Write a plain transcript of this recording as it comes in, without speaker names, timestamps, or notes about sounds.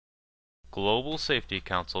Global Safety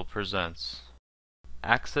Council presents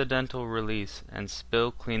Accidental Release and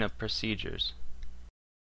Spill Cleanup Procedures.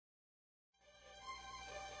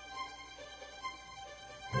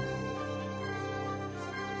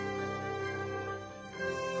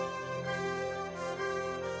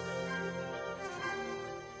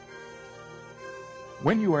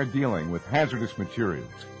 When you are dealing with hazardous materials,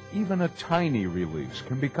 even a tiny release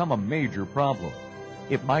can become a major problem.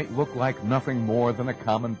 It might look like nothing more than a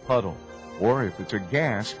common puddle, or if it's a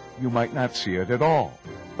gas, you might not see it at all.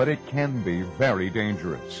 But it can be very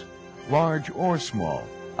dangerous. Large or small,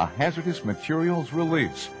 a hazardous materials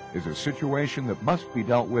release is a situation that must be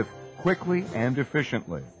dealt with quickly and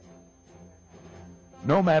efficiently.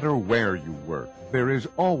 No matter where you work, there is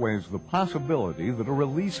always the possibility that a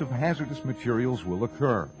release of hazardous materials will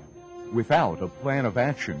occur. Without a plan of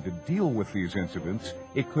action to deal with these incidents,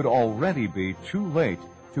 it could already be too late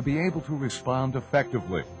to be able to respond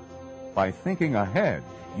effectively. By thinking ahead,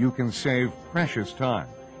 you can save precious time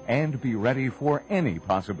and be ready for any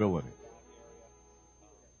possibility.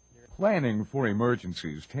 Planning for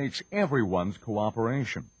emergencies takes everyone's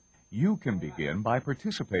cooperation. You can begin by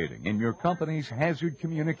participating in your company's hazard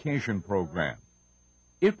communication program.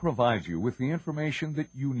 It provides you with the information that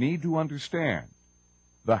you need to understand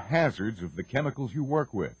the hazards of the chemicals you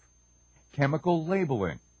work with, chemical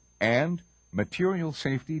labeling, and material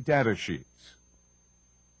safety data sheets.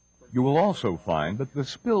 You will also find that the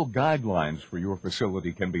spill guidelines for your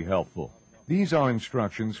facility can be helpful. These are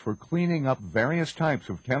instructions for cleaning up various types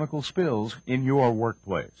of chemical spills in your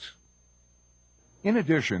workplace. In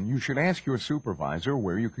addition, you should ask your supervisor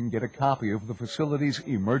where you can get a copy of the facility's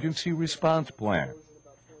emergency response plan.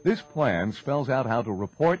 This plan spells out how to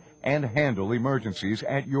report and handle emergencies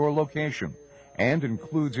at your location and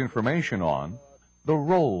includes information on the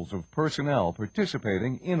roles of personnel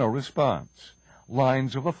participating in a response,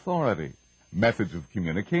 lines of authority, methods of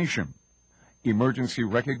communication, emergency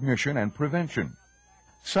recognition and prevention,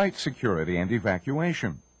 site security and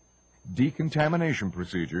evacuation, decontamination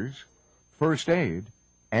procedures, first aid,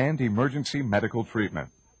 and emergency medical treatment.